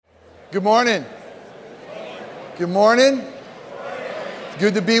Good morning. Good morning. It's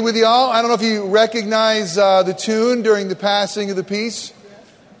good to be with you all. I don't know if you recognize the tune during the passing of the peace.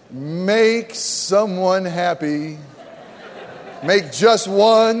 Make someone happy. Make just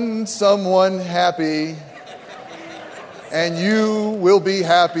one someone happy. And you will be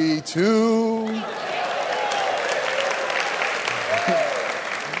happy too.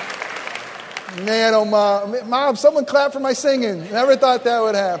 Man, oh Mom, someone clap for my singing. Never thought that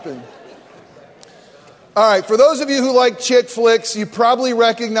would happen. All right, for those of you who like chick flicks, you probably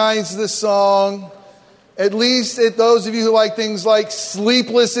recognize this song. At least those of you who like things like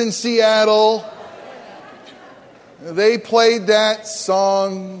Sleepless in Seattle. They played that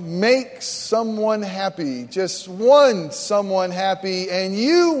song, Make Someone Happy. Just one someone happy, and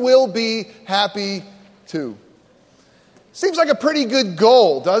you will be happy too. Seems like a pretty good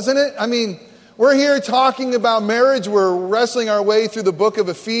goal, doesn't it? I mean, we're here talking about marriage. We're wrestling our way through the book of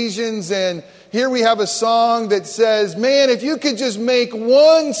Ephesians, and here we have a song that says, man, if you could just make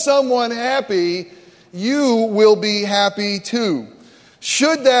one someone happy, you will be happy too.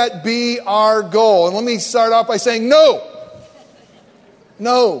 Should that be our goal? And let me start off by saying no.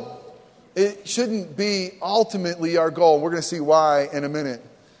 No, it shouldn't be ultimately our goal. We're going to see why in a minute.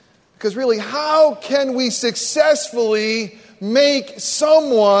 Because really, how can we successfully make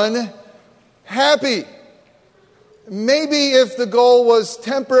someone happy? Maybe if the goal was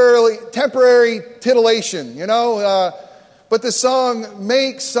temporary titillation, but the song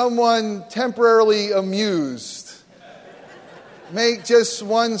makes someone temporarily amused. Make just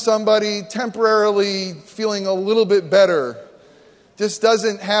one somebody temporarily feeling a little bit better. Just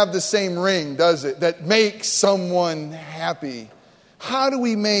doesn't have the same ring, does it? That makes someone happy. How do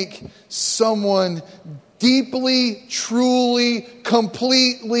we make someone deeply, truly,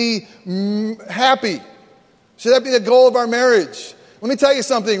 completely happy? Should that be the goal of our marriage? Let me tell you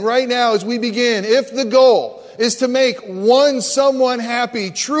something right now as we begin. If the goal is to make one someone happy,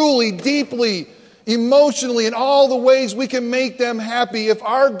 truly, deeply, emotionally, in all the ways we can make them happy, if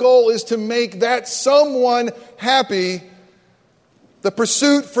our goal is to make that someone happy, the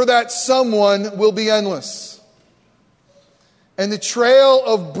pursuit for that someone will be endless. And the trail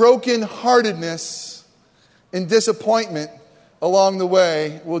of brokenheartedness and disappointment along the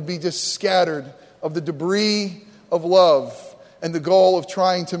way will be just scattered of the debris of love and the goal of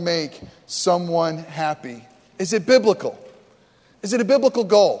trying to make someone happy. Is it biblical? Is it a biblical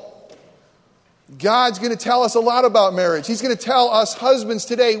goal? God's going to tell us a lot about marriage. He's going to tell us husbands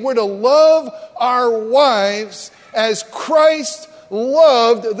today, we're to love our wives as Christ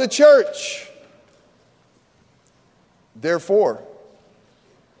loved the church. Therefore,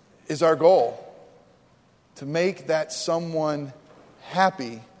 is our goal to make that someone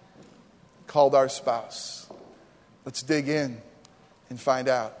happy called our spouse. Let's dig in and find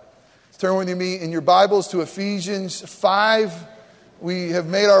out. Turn with me in your Bibles to Ephesians 5. We have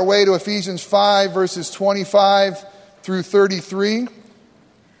made our way to Ephesians 5, verses 25 through 33.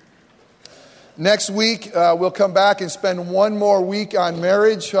 Next week, we'll come back and spend one more week on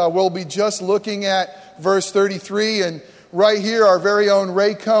marriage. We'll be just looking at verse 33. And right here, our very own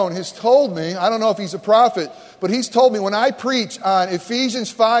Ray Cohn has told me, I don't know if he's a prophet, but he's told me when I preach on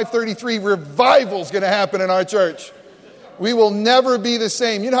Ephesians 5:33, revival's going to happen in our church. We will never be the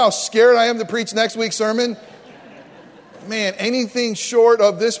same. You know how scared I am to preach next week's sermon? Man, anything short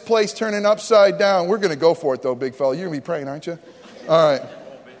of this place turning upside down, we're going to go for it though, big fella. You're going to be praying, aren't you? All right.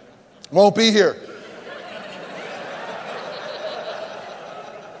 Won't be here.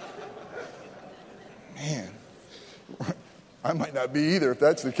 Man, I might not be either if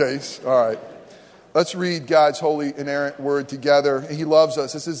that's the case. All right. Let's read God's holy, inerrant word together. He loves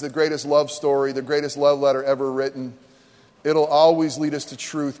us. This is the greatest love story, the greatest love letter ever written. It'll always lead us to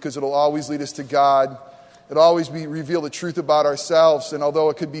truth because it'll always lead us to God. It'll always reveal the truth about ourselves. And although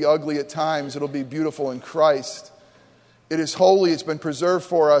it could be ugly at times, it'll be beautiful in Christ. It is holy. It's been preserved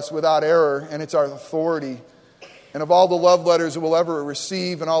for us without error, and it's our authority. And of all the love letters that we'll ever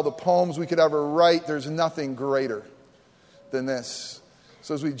receive and all the poems we could ever write, there's nothing greater than this.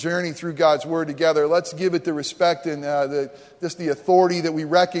 So as we journey through God's Word together, let's give it the respect and the authority that we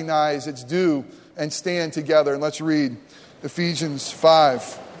recognize it's due and stand together. And let's read Ephesians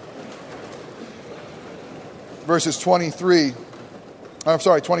 5, verses 25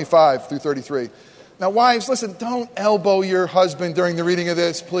 through 33. Now, wives, listen, don't elbow your husband during the reading of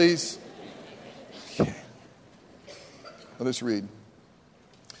this, please. Okay. Let us read.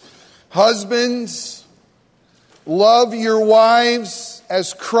 Husbands, love your wives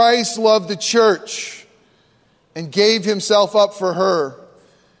as Christ loved the church and gave himself up for her,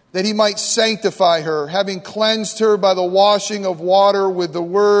 that he might sanctify her, having cleansed her by the washing of water with the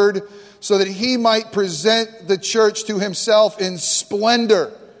word, so that he might present the church to himself in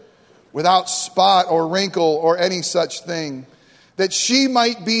splendor, without spot or wrinkle or any such thing, that she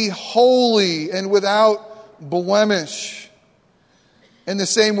might be holy and without blemish. In the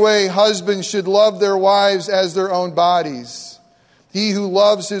same way, husbands should love their wives as their own bodies. He who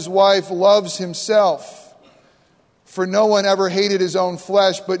loves his wife loves himself. For no one ever hated his own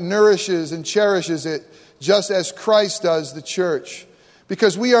flesh, but nourishes and cherishes it, just as Christ does the church,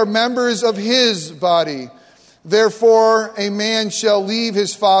 because we are members of his body. Therefore, a man shall leave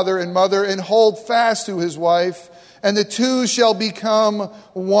his father and mother and hold fast to his wife, and the two shall become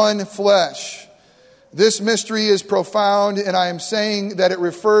one flesh. This mystery is profound, and I am saying that it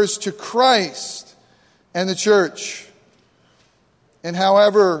refers to Christ and the church. And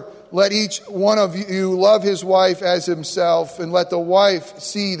however, let each one of you love his wife as himself, and let the wife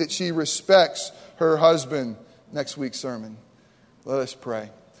see that she respects her husband. Next week's sermon. Let us pray.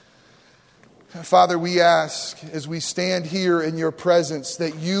 Father, we ask as we stand here in your presence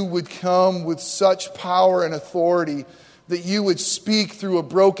that you would come with such power and authority, that you would speak through a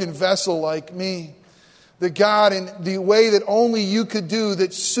broken vessel like me. That God, in the way that only you could do,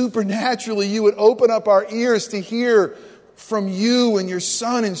 that supernaturally you would open up our ears to hear from you and your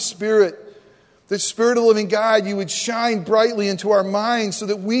Son and Spirit. That Spirit of the living God, you would shine brightly into our minds so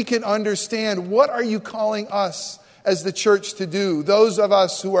that we can understand what are you calling us as the church to do. Those of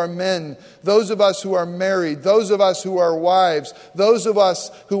us who are men, those of us who are married, those of us who are wives, those of us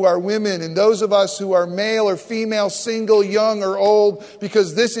who are women, and those of us who are male or female, single, young or old,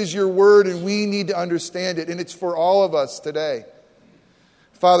 because this is your word and we need to understand it, and it's for all of us today.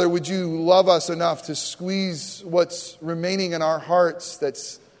 Father, would you love us enough to squeeze what's remaining in our hearts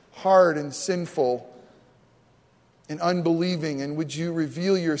that's hard and sinful and unbelieving, and would you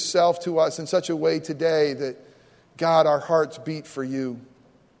reveal yourself to us in such a way today that, God, our hearts beat for you.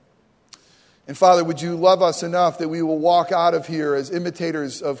 And Father, would you love us enough that we will walk out of here as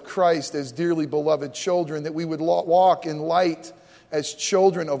imitators of Christ, as dearly beloved children, that we would walk in light as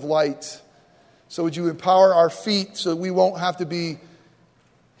children of light. So would you empower our feet so that we won't have to be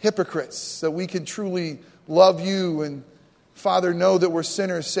hypocrites, so we can truly love you and, Father, know that we're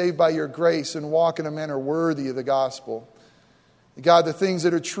sinners saved by your grace and walk in a manner worthy of the gospel. God, the things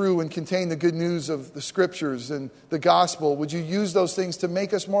that are true and contain the good news of the Scriptures and the gospel, would you use those things to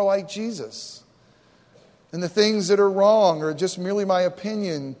make us more like Jesus? And the things that are wrong or just merely my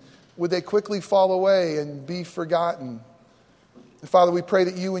opinion, would they quickly fall away and be forgotten? And Father, we pray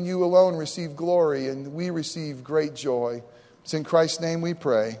that you and you alone receive glory and we receive great joy. It's in Christ's name we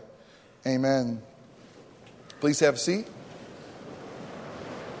pray. Amen. Please have a seat.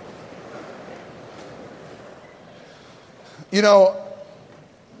 You know,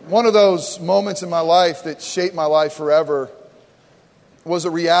 one of those moments in my life that shaped my life forever was a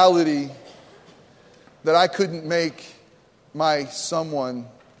reality that I couldn't make my someone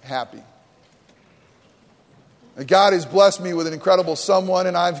happy. God has blessed me with an incredible someone,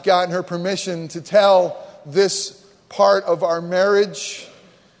 and I've gotten her permission to tell this part of our marriage.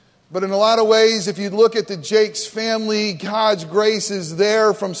 But in a lot of ways, if you look at the Jakes family, God's grace is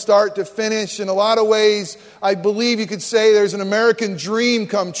there from start to finish. In a lot of ways, I believe you could say there's an American dream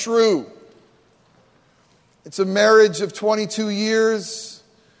come true. It's a marriage of 22 years.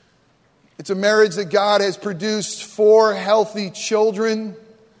 It's a marriage that God has produced 4 healthy children.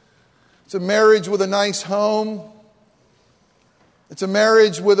 It's a marriage with a nice home. It's a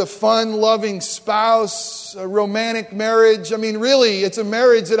marriage with a fun, loving spouse, a romantic marriage. I mean, really, it's a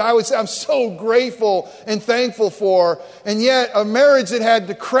marriage that I would say I'm so grateful and thankful for. And yet, a marriage that had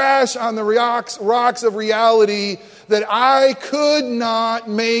to crash on the rocks of reality, that I could not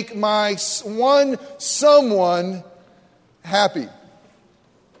make my someone happy.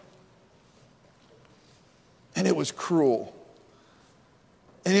 And it was cruel.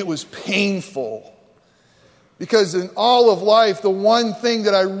 And it was painful. Because in all of life, the one thing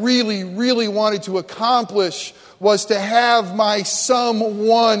that I really, really wanted to accomplish was to have my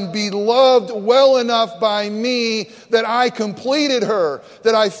someone be loved well enough by me that I completed her,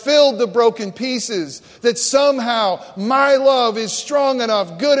 that I filled the broken pieces, that somehow my love is strong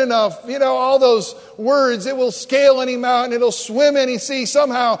enough, good enough, all those words, it will scale any mountain, it'll swim any sea.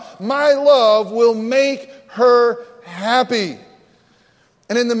 Somehow my love will make her happy.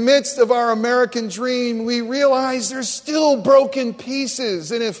 And in the midst of our American dream, we realize there's still broken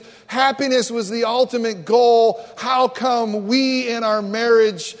pieces. And if happiness was the ultimate goal, how come we in our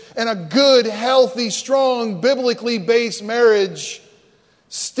marriage, and a good, healthy, strong, biblically based marriage,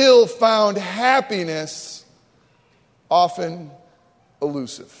 still found happiness often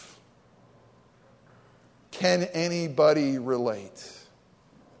elusive. Can anybody relate?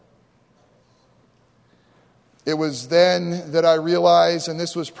 It was then that I realized, and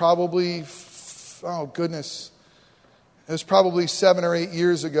this was probably, it was probably 7 or 8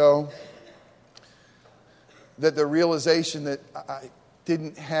 years ago, that the realization that I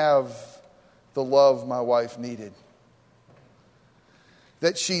didn't have the love my wife needed.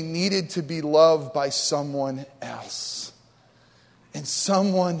 That she needed to be loved by someone else. And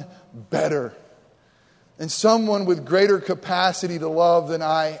someone better. And someone with greater capacity to love than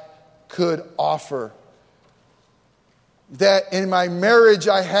I could offer. That in my marriage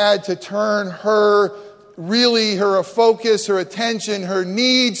I had to turn her focus, her attention, her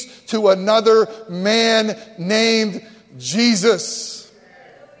needs to another man named Jesus.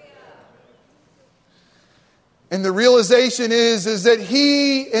 And the realization is that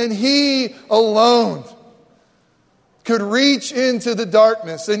he and he alone could reach into the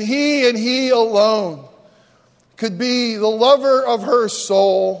darkness. And he alone could be the lover of her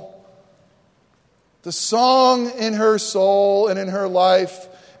soul, the song in her soul and in her life.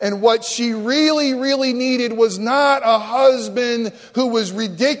 And what she really, really needed was not a husband who was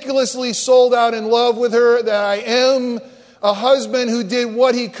ridiculously sold out in love with her, that I am, a husband who did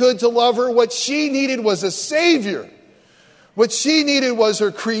what he could to love her. What she needed was a Savior. What she needed was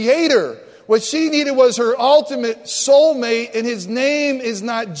her Creator. What she needed was her ultimate soulmate, and his name is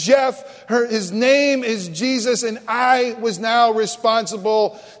not Jeff. His name is Jesus, and I was now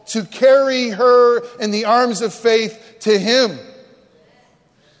responsible to carry her in the arms of faith to him.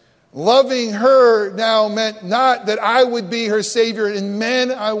 Loving her now meant not that I would be her Savior. And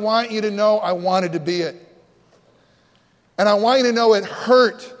men, I want you to know I wanted to be it. And I want you to know it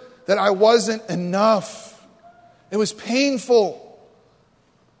hurt that I wasn't enough. It was painful.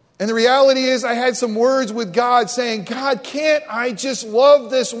 And the reality is I had some words with God saying, God, can't I just love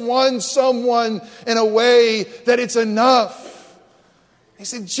this someone in a way that it's enough? He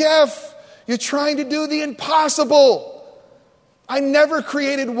said, Jeff, you're trying to do the impossible. I never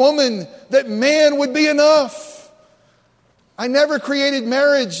created woman that man would be enough. I never created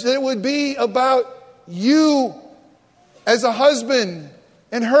marriage that it would be about you as a husband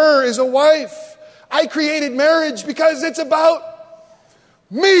and her as a wife. I created marriage because it's about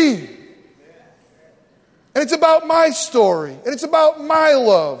me. And it's about my story. And it's about my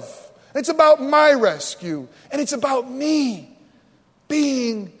love. And it's about my rescue. And it's about me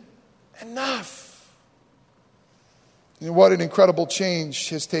being enough. And what an incredible change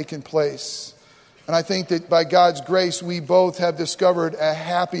has taken place. And I think that by God's grace, we both have discovered a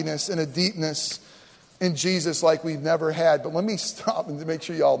happiness and a deepness in Jesus like we've never had. But let me stop and make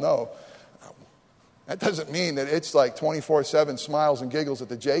sure you all know, that doesn't mean that it's like 24/7 smiles and giggles at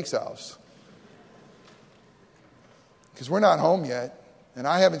the Jake's house. Because we're not home yet. And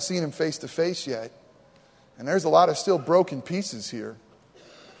I haven't seen him face to face yet. And there's a lot of still broken pieces here.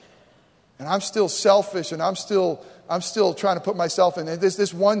 And I'm still selfish, and I'm still trying to put myself in. And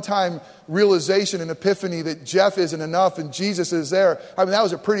this one-time realization and epiphany that Jeff isn't enough and Jesus is there. I mean, that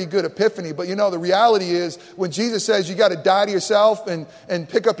was a pretty good epiphany. But the reality is when Jesus says you got to die to yourself and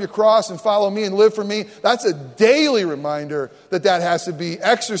pick up your cross and follow me and live for me, that's a daily reminder that has to be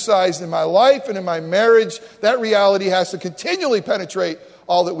exercised in my life and in my marriage. That reality has to continually penetrate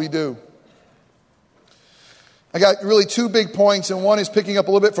all that we do. I got really 2 big points, and one is picking up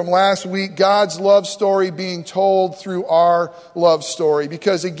a little bit from last week, God's love story being told through our love story.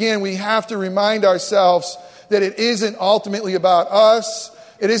 Because again, we have to remind ourselves that it isn't ultimately about us.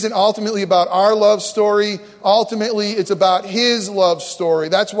 It isn't ultimately about our love story. Ultimately, it's about his love story.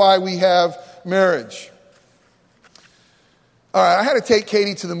 That's why we have marriage. All right, I had to take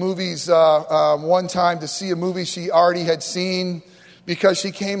Katie to the movies one time to see a movie she already had seen, because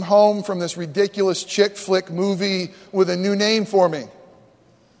she came home from this ridiculous chick flick movie with a new name for me.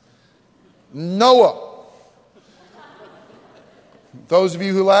 Noah. Those of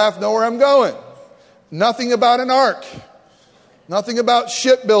you who laugh know where I'm going. Nothing about an ark. Nothing about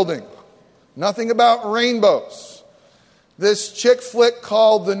shipbuilding. Nothing about rainbows. This chick flick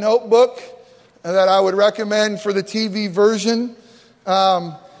called The Notebook, that I would recommend for the TV version,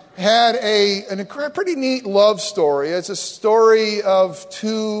 had a pretty neat love story. It's a story of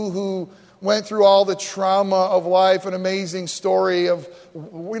 2 who went through all the trauma of life, an amazing story of,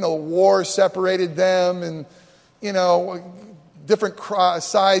 war separated them, and, different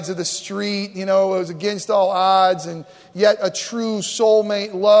sides of the street, it was against all odds, and yet a true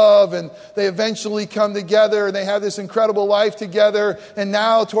soulmate love, and they eventually come together, and they have this incredible life together, and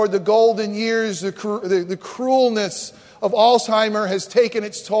now toward the golden years, the cruelness of Alzheimer's has taken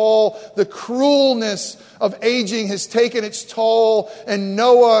its toll. The cruelness of aging has taken its toll. And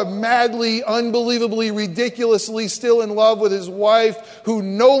Noah, madly, unbelievably, ridiculously still in love with his wife, who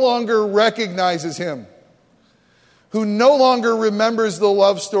no longer recognizes him, who no longer remembers the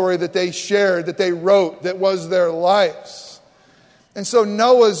love story that they shared, that they wrote, that was their lives. And so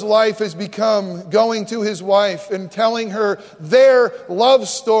Noah's life has become going to his wife and telling her their love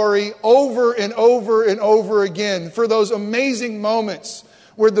story over and over and over again, for those amazing moments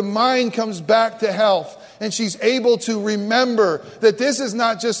where the mind comes back to health and she's able to remember that this is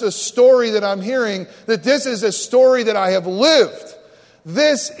not just a story that I'm hearing, that this is a story that I have lived.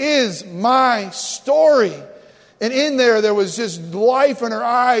 This is my story. And in there was just life in her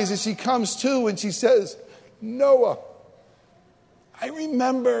eyes as she comes to and she says, Noah, I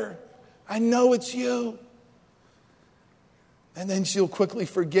remember. I know it's you. And then she'll quickly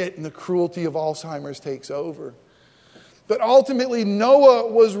forget and the cruelty of Alzheimer's takes over. But ultimately,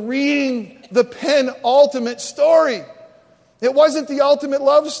 Noah was reading the penultimate story. It wasn't the ultimate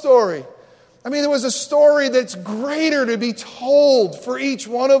love story. I mean, there was a story that's greater to be told for each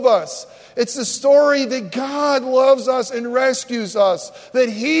one of us. It's the story that God loves us and rescues us, that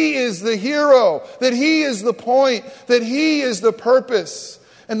He is the hero, that He is the point, that He is the purpose.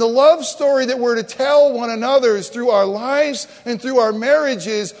 And the love story that we're to tell one another through our lives and through our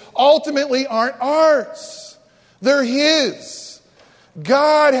marriages ultimately aren't ours. They're His.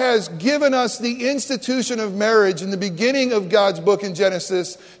 God has given us the institution of marriage in the beginning of God's book in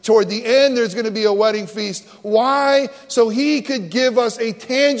Genesis. Toward the end, there's going to be a wedding feast. Why? So He could give us a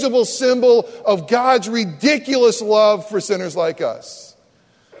tangible symbol of God's ridiculous love for sinners like us.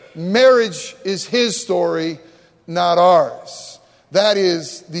 Marriage is His story, not ours. That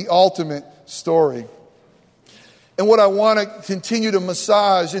is the ultimate story. And what I want to continue to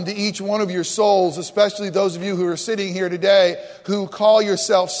massage into each one of your souls, especially those of you who are sitting here today who call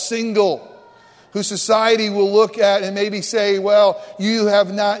yourself single, who society will look at and maybe say, well, you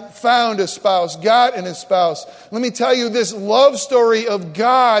have not found a spouse, gotten a spouse. Let me tell you, this love story of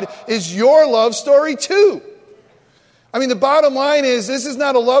God is your love story too. I mean, the bottom line is, this is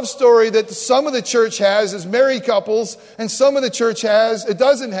not a love story that some of the church has as married couples and some of the church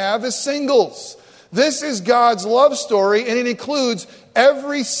doesn't have as singles. This is God's love story, and it includes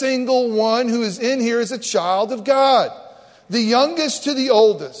every single one who is in here as a child of God. The youngest to the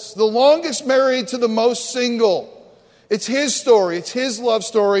oldest, the longest married to the most single. It's His story. It's His love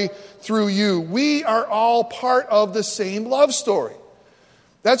story through you. We are all part of the same love story.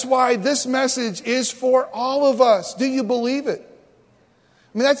 That's why this message is for all of us. Do you believe it?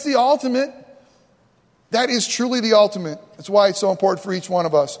 I mean, that's the ultimate. That is truly the ultimate. That's why it's so important for each one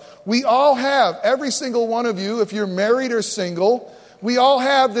of us. We all have, every single one of you, if you're married or single, we all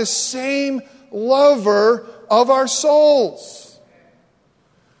have the same lover of our souls.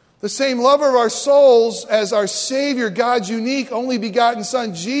 The same lover of our souls as our Savior, God's unique, only begotten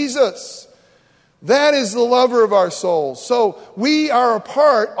Son, Jesus. That is the lover of our souls. So we are a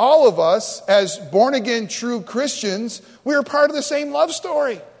part, all of us, as born-again true Christians, we are part of the same love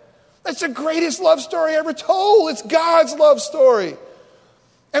story. That's the greatest love story ever told. It's God's love story.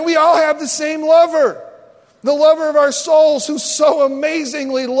 And we all have the same lover. The lover of our souls who so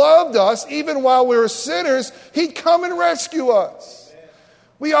amazingly loved us, even while we were sinners, He'd come and rescue us.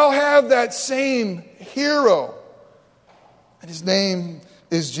 We all have that same hero. And His name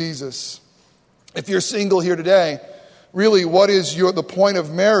is Jesus. If you're single here today, really, what is the point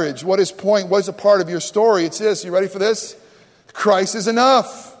of marriage? What is a part of your story? It's this. You ready for this? Christ is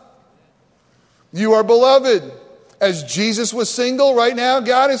enough. You are beloved. As Jesus was single, right now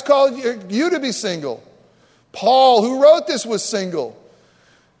God has called you to be single. Paul, who wrote this, was single,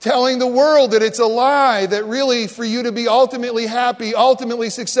 telling the world that it's a lie, that really for you to be ultimately happy, ultimately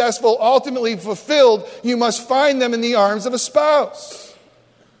successful, ultimately fulfilled, you must find them in the arms of a spouse.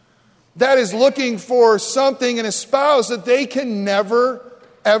 That is looking for something in a spouse that they can never,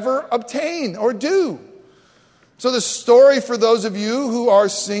 ever obtain or do. So the story for those of you who are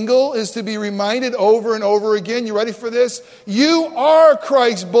single is to be reminded over and over again. You ready for this? You are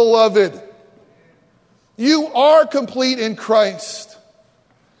Christ's beloved. You are complete in Christ.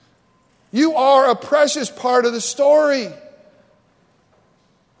 You are a precious part of the story.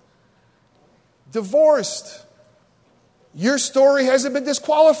 Divorced. Your story hasn't been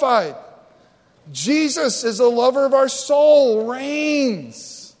disqualified. Jesus is the lover of our soul,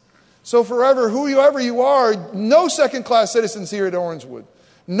 reigns. So forever, whoever you are, no second-class citizens here at Orangewood.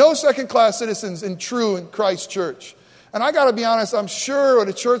 No second-class citizens in Christ Church. And I got to be honest, I'm sure at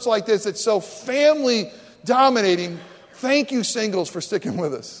a church like this, it's so family-dominating. Thank you, singles, for sticking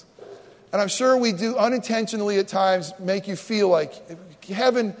with us. And I'm sure we do unintentionally at times make you feel like,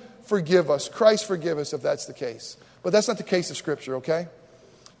 heaven forgive us, Christ forgive us if that's the case. But that's not the case of Scripture, okay?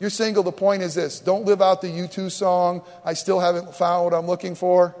 You're single, the point is this. Don't live out the U2 song, I still haven't found what I'm looking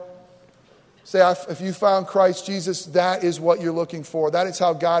for. Say, if you found Christ Jesus, that is what you're looking for. That is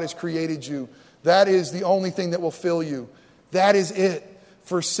how God has created you. That is the only thing that will fill you. That is it.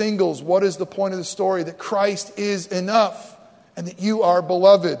 For singles, what is the point of the story? That Christ is enough and that you are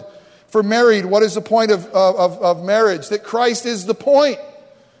beloved. For married, what is the point of marriage? That Christ is the point.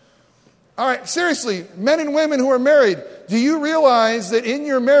 All right, seriously, men and women who are married, do you realize that in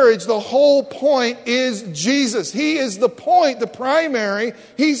your marriage, the whole point is Jesus? He is the point, the primary.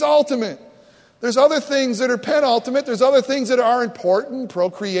 He's ultimate. There's other things that are penultimate. There's other things that are important,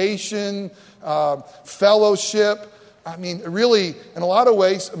 procreation, fellowship. I mean, really, in a lot of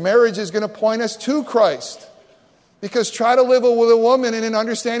ways, marriage is going to point us to Christ. Because try to live with a woman in an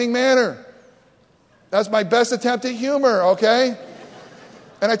understanding manner. That's my best attempt at humor, okay?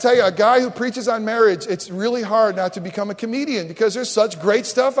 And I tell you, a guy who preaches on marriage, it's really hard not to become a comedian because there's such great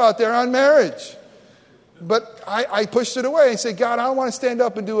stuff out there on marriage. But I pushed it away and said, God, I don't want to stand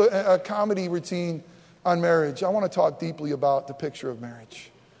up and do a comedy routine on marriage. I want to talk deeply about the picture of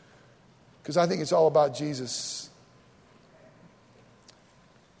marriage. Because I think it's all about Jesus.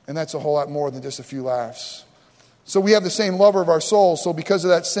 And that's a whole lot more than just a few laughs. So we have the same lover of our souls. So because of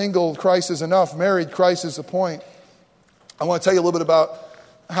that, single, Christ is enough. Married, Christ is the point. I want to tell you a little bit about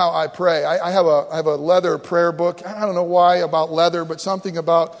how I pray. I have a leather prayer book. I don't know why about leather, but something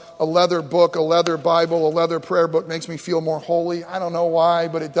about a leather book, a leather Bible, a leather prayer book makes me feel more holy. I don't know why,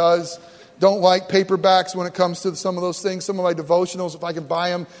 but it does. Don't like paperbacks when it comes to some of those things. Some of my devotionals, if I can buy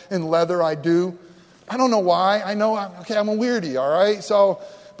them in leather, I do. I don't know why. I know, okay, I'm a weirdie, all right?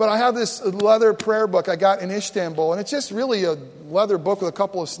 But I have this leather prayer book I got in Istanbul, and it's just really a leather book with a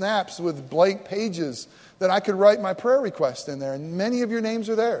couple of snaps with blank pages that I could write my prayer request in there. And many of your names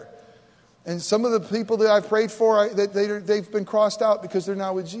are there. And some of the people that I've prayed for, they've been crossed out because they're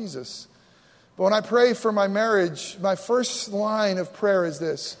now with Jesus. But when I pray for my marriage, my first line of prayer is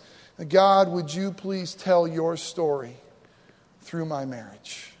this: God, would you please tell your story through my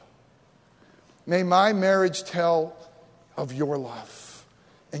marriage? May my marriage tell of your love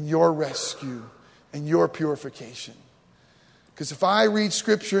and your rescue and your purification. Because if I read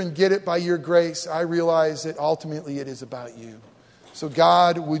Scripture and get it by your grace, I realize that ultimately it is about you. So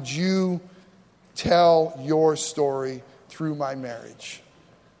God, would you tell your story through my marriage?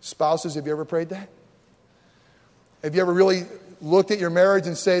 Spouses, have you ever prayed that? Have you ever really looked at your marriage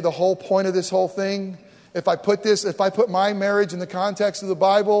and say the whole point of this whole thing? If I put my marriage in the context of the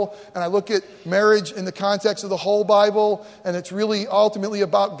Bible, and I look at marriage in the context of the whole Bible, and it's really ultimately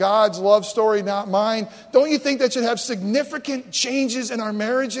about God's love story, not mine, don't you think that should have significant changes in our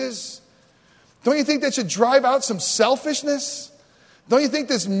marriages? Don't you think that should drive out some selfishness? Don't you think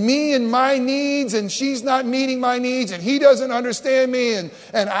this me and my needs, and she's not meeting my needs, and he doesn't understand me, and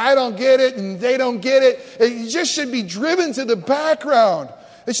I don't get it, and they don't get it? It just should be driven to the background.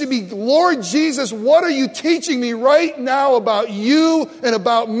 It should be, Lord Jesus, what are you teaching me right now about you and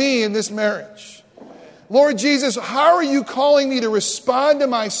about me in this marriage? Lord Jesus, how are you calling me to respond to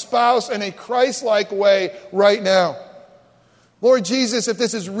my spouse in a Christ-like way right now? Lord Jesus, if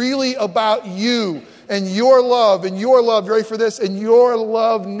this is really about you and your love, you ready for this? And your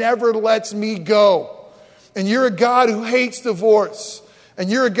love never lets me go. And you're a God who hates divorce. And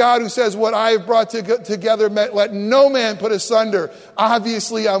you're a God who says, what I have brought together, let no man put asunder.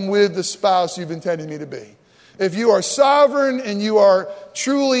 Obviously, I'm with the spouse you've intended me to be. If you are sovereign and you are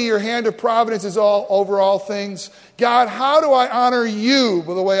truly, your hand of providence is all over all things, God, how do I honor you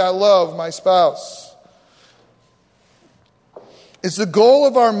by the way I love my spouse? Is the goal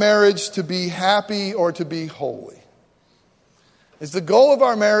of our marriage to be happy or to be holy? Is the goal of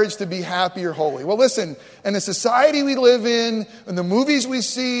our marriage to be happy or holy? Well, listen, in the society we live in the movies we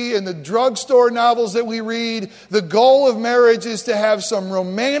see, in the drugstore novels that we read, the goal of marriage is to have some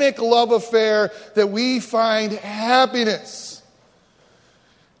romantic love affair that we find happiness.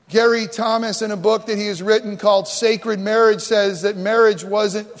 Gary Thomas, in a book that he has written called Sacred Marriage, says that marriage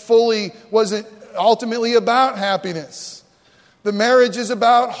wasn't ultimately about happiness. The marriage is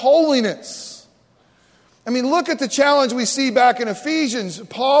about holiness. I mean, look at the challenge we see back in Ephesians.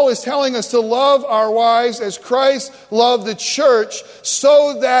 Paul is telling us to love our wives as Christ loved the church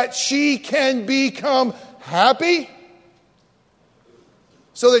so that she can become happy,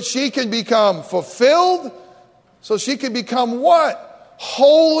 so that she can become fulfilled, so she can become what?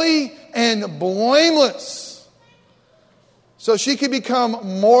 Holy and blameless. So she can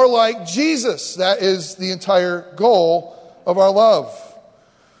become more like Jesus. That is the entire goal of our love.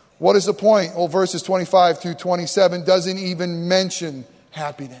 What is the point? Well, verses 25 through 27 doesn't even mention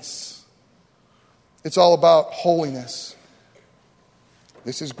happiness. It's all about holiness.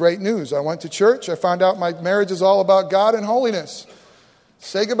 This is great news. I went to church. I found out my marriage is all about God and holiness.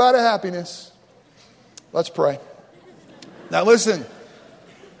 Say goodbye to happiness. Let's pray. Now listen.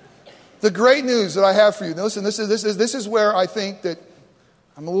 The great news that I have for you. Now listen, this is where I think that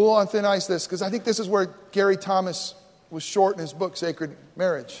I'm a little on thin ice because I think this is where Gary Thomas was short in his book, Sacred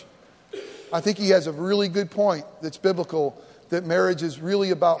Marriage. I think he has a really good point that's biblical, that marriage is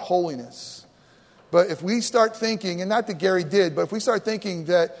really about holiness. But if we start thinking, and not that Gary did, but if we start thinking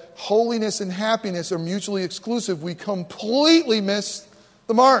that holiness and happiness are mutually exclusive, we completely miss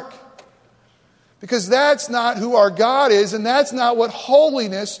the mark. Because that's not who our God is, and that's not what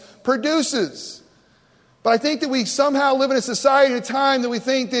holiness produces. But I think that we somehow live in a society at a time that we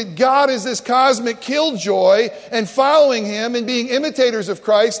think that God is this cosmic killjoy, and following Him and being imitators of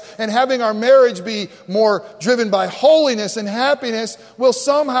Christ and having our marriage be more driven by holiness and happiness will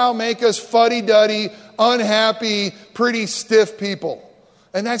somehow make us fuddy-duddy, unhappy, pretty stiff people.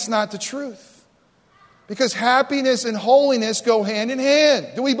 And that's not the truth. Because happiness and holiness go hand in hand.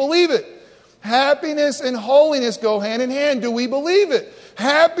 Do we believe it? Happiness and holiness go hand in hand. Do we believe it?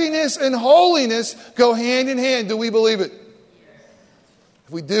 Happiness and holiness go hand in hand. Do we believe it?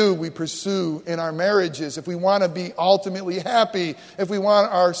 If we do, we pursue in our marriages. If we want to be ultimately happy, if we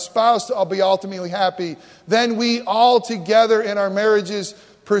want our spouse to be ultimately happy, then we all together in our marriages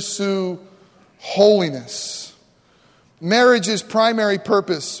pursue holiness. Marriage's primary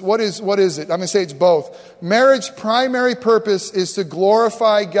purpose, what is it? I'm going to say it's both. Marriage's primary purpose is to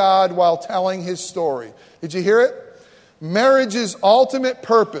glorify God while telling His story. Did you hear it? Marriage's ultimate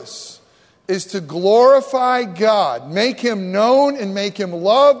purpose is to glorify God, make Him known and make Him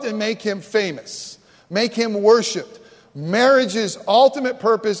loved and make Him famous, make Him worshiped. Marriage's ultimate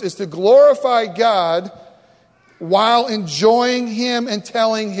purpose is to glorify God while enjoying Him and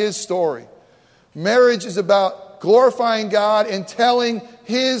telling His story. Marriage is about glorifying God and telling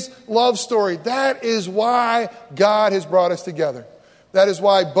His love story. That is why God has brought us together. That is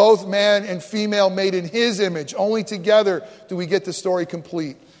why both man and female made in His image. Only together do we get the story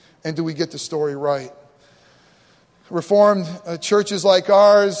complete and do we get the story right. Reformed churches like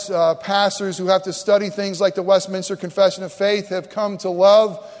ours, pastors who have to study things like the Westminster Confession of Faith have come to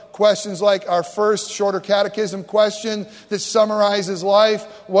love questions like our first shorter catechism question that summarizes life.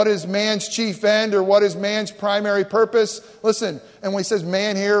 What is man's chief end, or what is man's primary purpose? Listen, and when he says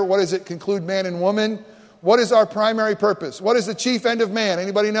man here, what does it conclude, man and woman? What is our primary purpose? What is the chief end of man?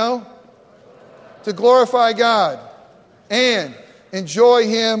 Anybody know? To glorify God and enjoy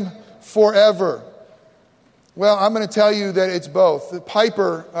Him forever. Well, I'm going to tell you that it's both.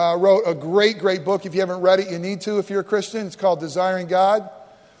 Piper wrote a great book. If you haven't read it, you need to if you're a Christian. It's called Desiring God.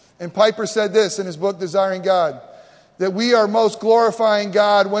 And Piper said this in his book, Desiring God, that we are most glorifying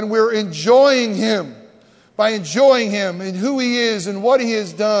God when we're enjoying Him. By enjoying Him and who He is and what He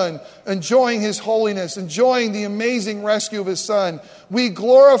has done, enjoying His holiness, enjoying the amazing rescue of His Son. We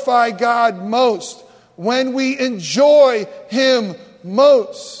glorify God most when we enjoy Him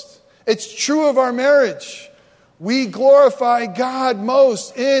most. It's true of our marriage. We glorify God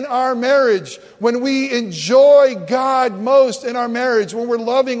most in our marriage when we enjoy God most in our marriage, when we're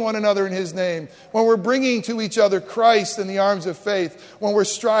loving one another in His name, when we're bringing to each other Christ in the arms of faith, when we're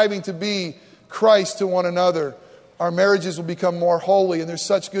striving to be Christ to one another. Our marriages will become more holy, and there's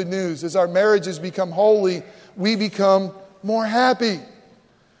such good news. As our marriages become holy, we become more happy.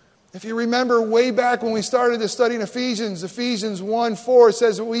 If you remember way back when we started to study in Ephesians 1:4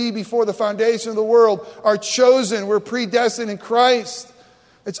 says that we, before the foundation of the world, are chosen. We're predestined in Christ.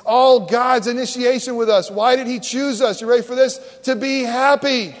 It's all God's initiation with us. Why did He choose us? You ready for this? To be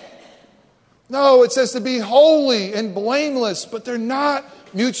happy. No, it says to be holy and blameless, but they're not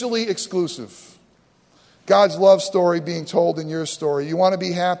mutually exclusive. God's love story being told in your story. You want to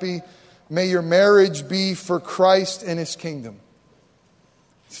be happy? May your marriage be for Christ and His kingdom.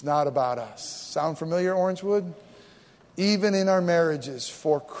 It's not about us. Sound familiar, Orangewood? Even in our marriages,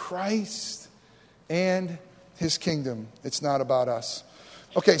 for Christ and His kingdom. It's not about us.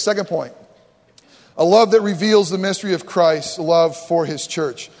 Okay, second point. A love that reveals the mystery of Christ's love for His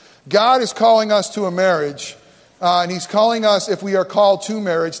church. God is calling us to a marriage, and He's calling us, if we are called to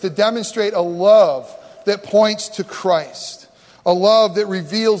marriage, to demonstrate a love that points to Christ. A love that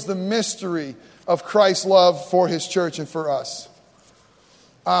reveals the mystery of Christ's love for His church and for us.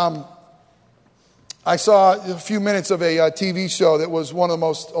 I saw a few minutes of a TV show that was one of the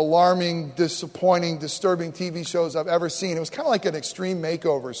most alarming, disappointing, disturbing TV shows I've ever seen. It was kind of like an extreme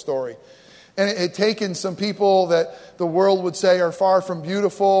makeover story. And it had taken some people that the world would say are far from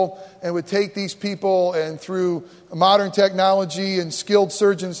beautiful, and would take these people, and through modern technology and skilled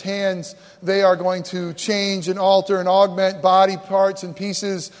surgeons' hands, they are going to change and alter and augment body parts and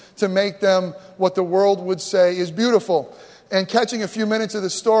pieces to make them what the world would say is beautiful. And catching a few minutes of the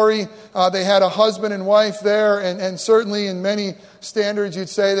story, they had a husband and wife there, and certainly in many standards you'd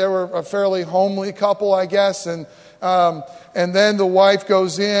say they were a fairly homely couple, I guess. And then the wife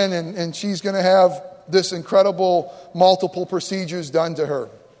goes in, and she's going to have this incredible multiple procedures done to her.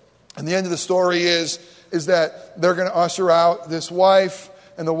 And the end of the story is that they're going to usher out this wife,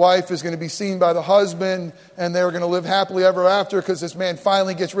 and the wife is going to be seen by the husband, and they're going to live happily ever after because this man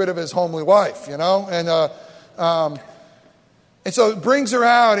finally gets rid of his homely wife, And so it brings her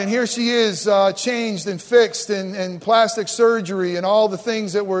out, and here she is changed and fixed, and plastic surgery and all the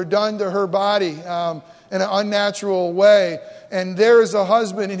things that were done to her body in an unnatural way. And there is a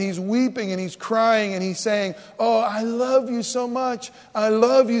husband, and he's weeping, and he's crying, and he's saying, "Oh, I love you so much. I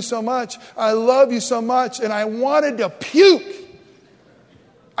love you so much. I love you so much." And I wanted to puke.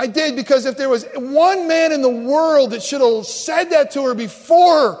 I did, because if there was one man in the world that should have said that to her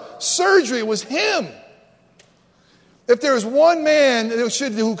before surgery, it was him. If there was one man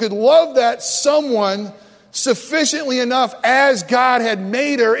who could love that someone sufficiently enough as God had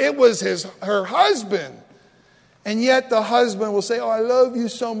made her, it was her husband. And yet the husband will say, "Oh, I love you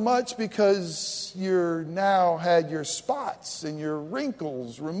so much because you're now had your spots and your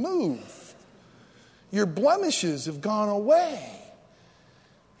wrinkles removed. Your blemishes have gone away.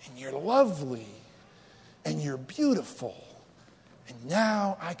 And you're lovely. And you're beautiful. And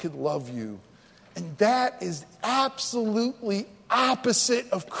now I could love you." And that is absolutely opposite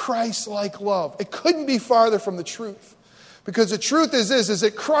of Christ-like love. It couldn't be farther from the truth. Because the truth is this, is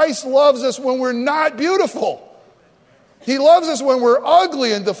that Christ loves us when we're not beautiful. He loves us when we're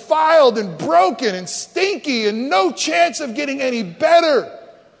ugly and defiled and broken and stinky and no chance of getting any better.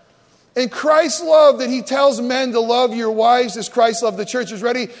 And Christ's love that he tells men to love your wives as Christ loved the church is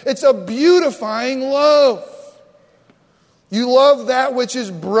ready. It's a beautifying love. You love that which is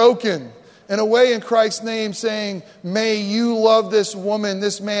broken. In a way, in Christ's name, saying, "May you love this woman,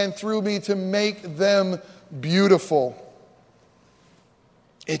 this man through me to make them beautiful."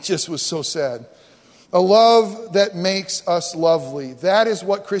 It just was so sad. A love that makes us lovely. That is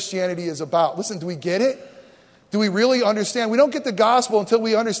what Christianity is about. Listen, do we get it? Do we really understand? We don't get the gospel until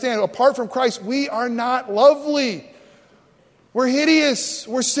we understand. Apart from Christ, we are not lovely. We're hideous.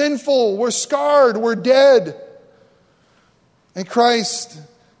 We're sinful. We're scarred. We're dead. And Christ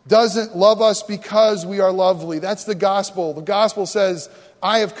doesn't love us because we are lovely. That's the gospel. The gospel says,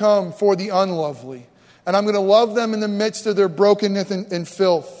 "I have come for the unlovely, and I'm going to love them in the midst of their brokenness and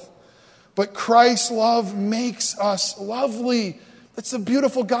filth." But Christ's love makes us lovely. That's the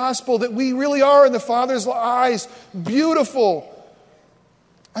beautiful gospel, that we really are in the Father's eyes beautiful.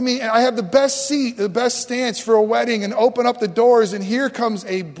 I mean, I have the best seat, the best stance for a wedding, and open up the doors, and here comes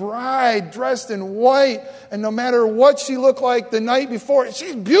a bride dressed in white, and no matter what she looked like the night before,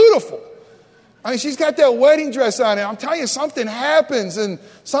 she's beautiful. I mean, she's got that wedding dress on, and I'm telling you, something happens, and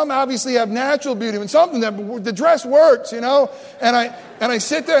some obviously have natural beauty, and something that the dress works, And I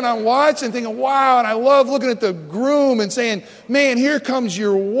sit there and I'm watching, thinking, wow, and I love looking at the groom and saying, "Man, here comes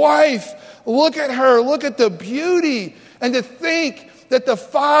your wife. Look at her. Look at the beauty." And to think that the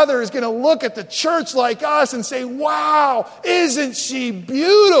Father is going to look at the church like us and say, "Wow, isn't she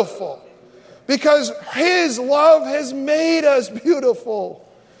beautiful?" Because his love has made us beautiful.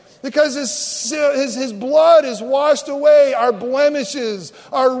 Because his blood has washed away our blemishes,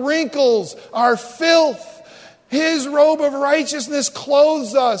 our wrinkles, our filth. His robe of righteousness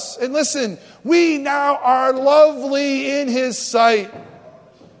clothes us. And listen, we now are lovely in his sight.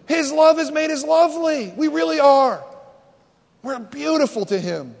 His love has made us lovely. We really are. We're beautiful to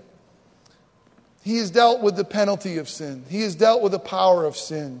him. He has dealt with the penalty of sin. He has dealt with the power of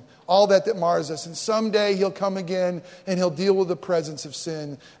sin. All that mars us. And someday he'll come again and he'll deal with the presence of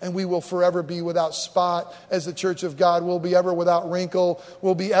sin. And we will forever be without spot as the church of God. We'll be ever without wrinkle.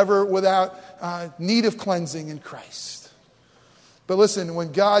 We'll be ever without need of cleansing in Christ. But listen,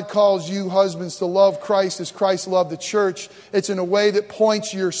 when God calls you husbands to love Christ as Christ loved the church, it's in a way that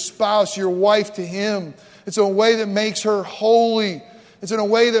points your spouse, your wife, to him. It's in a way that makes her holy. It's in a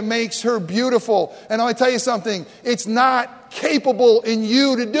way that makes her beautiful. And I'll tell you something, it's not capable in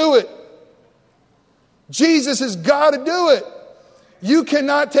you to do it. Jesus has got to do it. You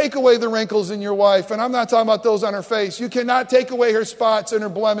cannot take away the wrinkles in your wife, and I'm not talking about those on her face. You cannot take away her spots and her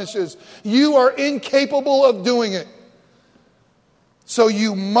blemishes. You are incapable of doing it. So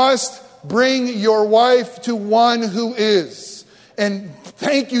you must bring your wife to one who is. And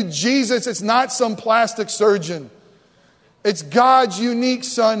thank you, Jesus, it's not some plastic surgeon. It's God's unique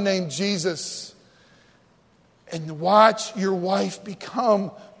Son named Jesus. And watch your wife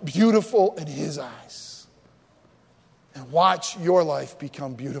become beautiful in His eyes. And watch your life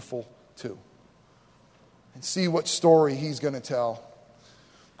become beautiful too. And see what story He's going to tell.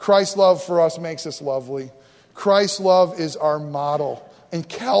 Christ's love for us makes us lovely. Christ's love is our model. And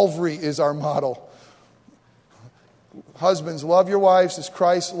Calvary is our model. Husbands, love your wives as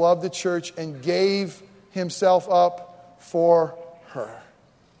Christ loved the church and gave Himself up for her.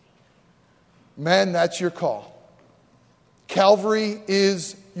 Men, that's your call. Calvary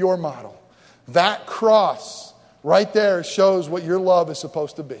is your model. That cross right there shows what your love is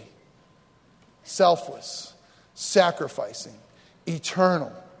supposed to be. Selfless, sacrificing,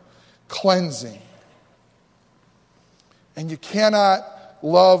 eternal, cleansing. And you cannot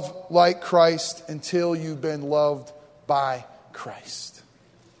love like Christ until you've been loved by Christ.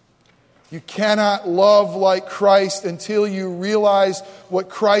 You cannot love like Christ until you realize what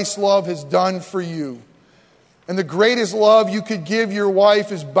Christ's love has done for you. And the greatest love you could give your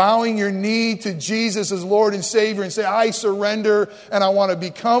wife is bowing your knee to Jesus as Lord and Savior and say, I surrender and I want to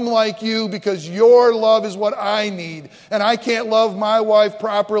become like you because your love is what I need. And I can't love my wife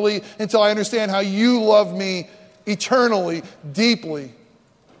properly until I understand how you love me eternally, deeply,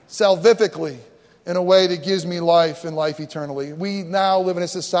 salvifically, in a way that gives me life and life eternally. We now live in a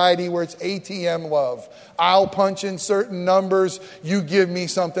society where it's ATM love. I'll punch in certain numbers, you give me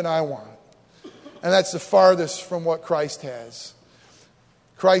something I want. And that's the farthest from what Christ has.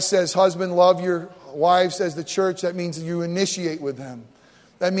 Christ says, husband, love your wives as the church. That means you initiate with them.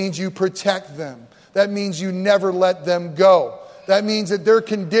 That means you protect them. That means you never let them go. That means that their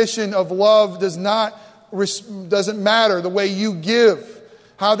condition of love doesn't matter. The way you give.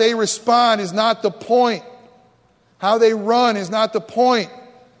 How they respond is not the point. How they run is not the point.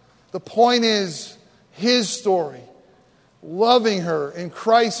 The point is His story. Loving her in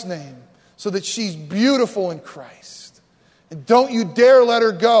Christ's name so that she's beautiful in Christ. And don't you dare let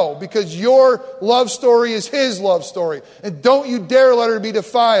her go because your love story is His love story. And don't you dare let her be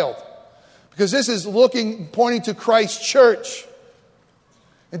defiled because this is pointing to Christ's church.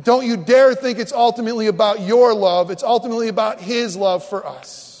 And don't you dare think it's ultimately about your love. It's ultimately about His love for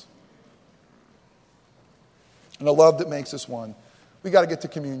us. And a love that makes us one. We got to get to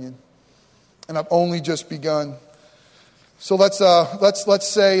communion. And I've only just begun. So let's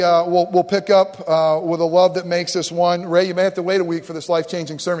say we'll pick up with a love that makes us one. Ray, you may have to wait a week for this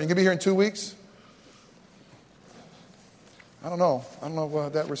life-changing sermon. You going to be here in 2 weeks? I don't know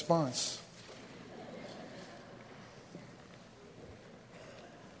that response.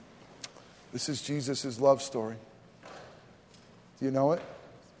 This is Jesus' love story. Do you know it?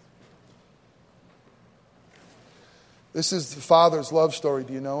 This is the Father's love story.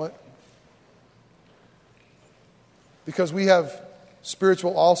 Do you know it? Because we have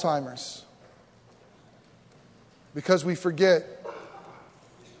spiritual Alzheimer's. Because we forget.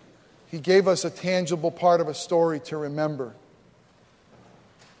 He gave us a tangible part of a story to remember.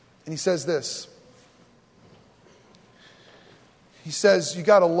 And He says this. He says, you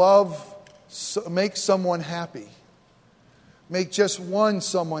got to love. Make someone happy. Make just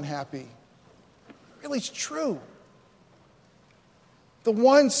someone happy. Really, it's true.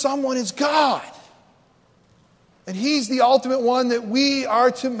 The someone is God. And He's the ultimate one that we are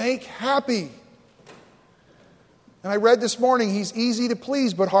to make happy. And I read this morning, He's easy to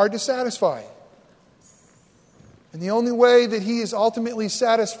please but hard to satisfy. And the only way that He is ultimately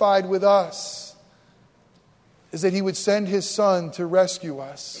satisfied with us is that He would send His Son to rescue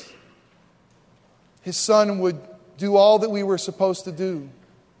us. His Son would do all that we were supposed to do.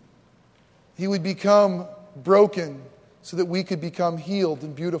 He would become broken so that we could become healed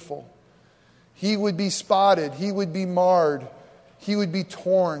and beautiful. He would be spotted. He would be marred. He would be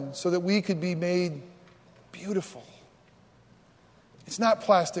torn so that we could be made beautiful. It's not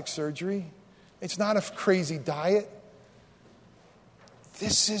plastic surgery. It's not a crazy diet.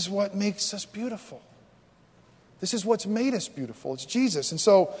 This is what makes us beautiful. This is what's made us beautiful. It's Jesus. And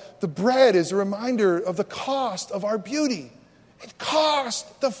so the bread is a reminder of the cost of our beauty. It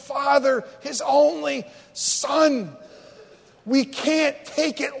cost the Father His only Son. We can't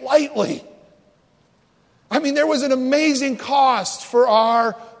take it lightly. I mean, there was an amazing cost for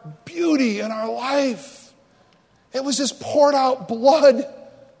our beauty and our life. It was just poured out blood.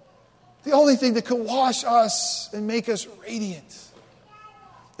 The only thing that could wash us and make us radiant.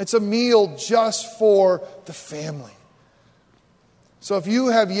 It's a meal just for the family. So if you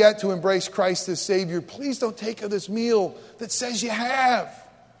have yet to embrace Christ as Savior, please don't take of this meal that says you have.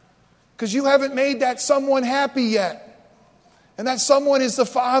 Because you haven't made that someone happy yet. And that someone is the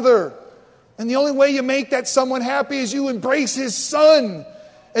Father. And the only way you make that someone happy is you embrace His Son.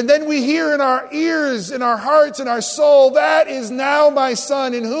 And then we hear in our ears, in our hearts, in our soul, that is now my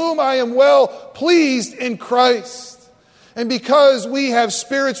Son, in whom I am well pleased in Christ. And because we have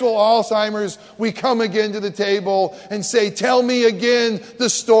spiritual Alzheimer's, we come again to the table and say, tell me again the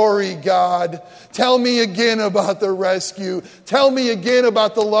story, God. Tell me again about the rescue. Tell me again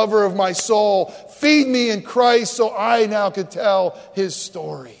about the lover of my soul. Feed me in Christ so I now could tell His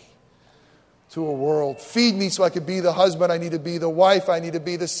story to a world. Feed me so I could be the husband I need to be, the wife I need to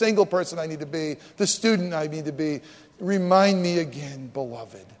be, the single person I need to be, the student I need to be. Remind me again,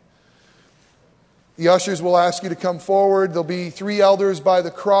 beloved. The ushers will ask you to come forward. There'll be 3 elders by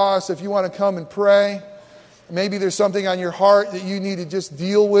the cross if you want to come and pray. Maybe there's something on your heart that you need to just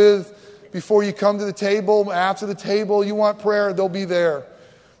deal with before you come to the table. After the table, you want prayer, they'll be there.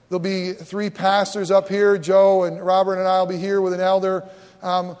 There'll be 3 pastors up here. Joe and Robert and I will be here with an elder.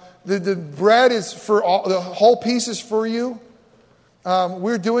 The bread is for all, the whole piece is for you.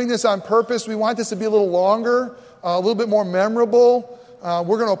 We're doing this on purpose. We want this to be a little longer, a little bit more memorable.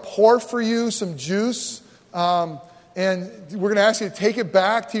 We're going to pour for you some juice. And we're going to ask you to take it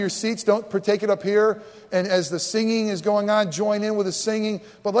back to your seats. Don't partake it up here. And as the singing is going on, join in with the singing.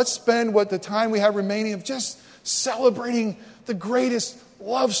 But let's spend what the time we have remaining of just celebrating the greatest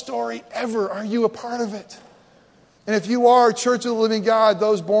love story ever. Are you a part of it? And if you are, Church of the Living God,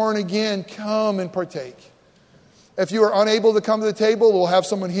 those born again, come and partake. If you are unable to come to the table, we'll have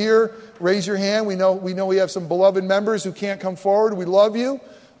someone here. Raise your hand. We know we have some beloved members who can't come forward. We love you.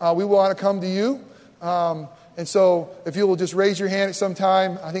 We want to come to you. And so if you will just raise your hand at some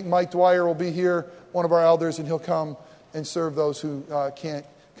time, I think Mike Dwyer will be here, one of our elders, and he'll come and serve those who can't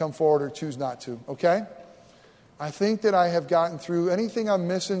come forward or choose not to. Okay? I think that I have gotten through anything I'm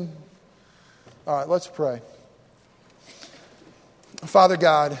missing. All right, let's pray. Father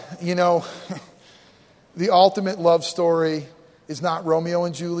God, the ultimate love story is not Romeo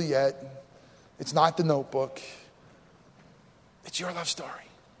and Juliet. It's not The Notebook. It's your love story.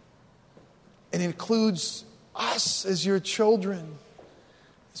 And it includes us as your children.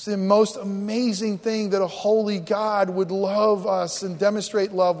 It's the most amazing thing that a holy God would love us and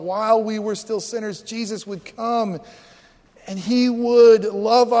demonstrate love while we were still sinners. Jesus would come and He would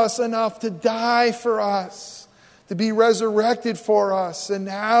love us enough to die for us, to be resurrected for us. And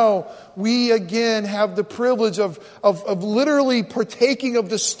now we again have the privilege of literally partaking of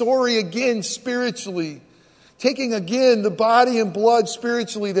the story again spiritually. Taking again the body and blood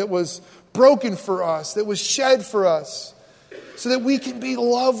spiritually that was broken for us, that was shed for us, so that we can be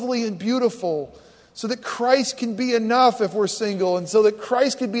lovely and beautiful, so that Christ can be enough if we're single, and so that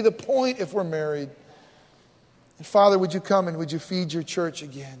Christ can be the point if we're married. And Father, would you come and would you feed your church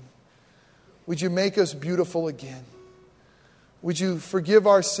again? Would you make us beautiful again? Would you forgive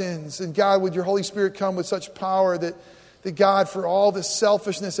our sins? And God, would your Holy Spirit come with such power that God, for all the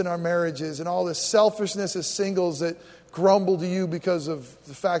selfishness in our marriages and all the selfishness as singles that grumble to you because of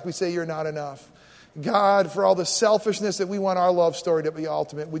the fact we say you're not enough. God, for all the selfishness that we want our love story to be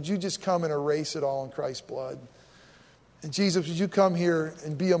ultimate, would you just come and erase it all in Christ's blood? And Jesus, would you come here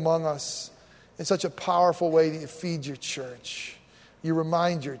and be among us in such a powerful way that you feed your church? You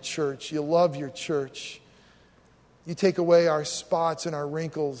remind your church. You love your church. You take away our spots and our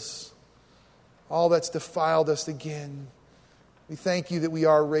wrinkles, all that's defiled us again. We thank you that we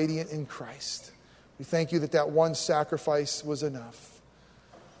are radiant in Christ. We thank you that one sacrifice was enough.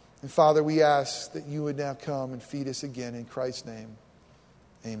 And Father, we ask that you would now come and feed us again in Christ's name.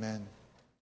 Amen.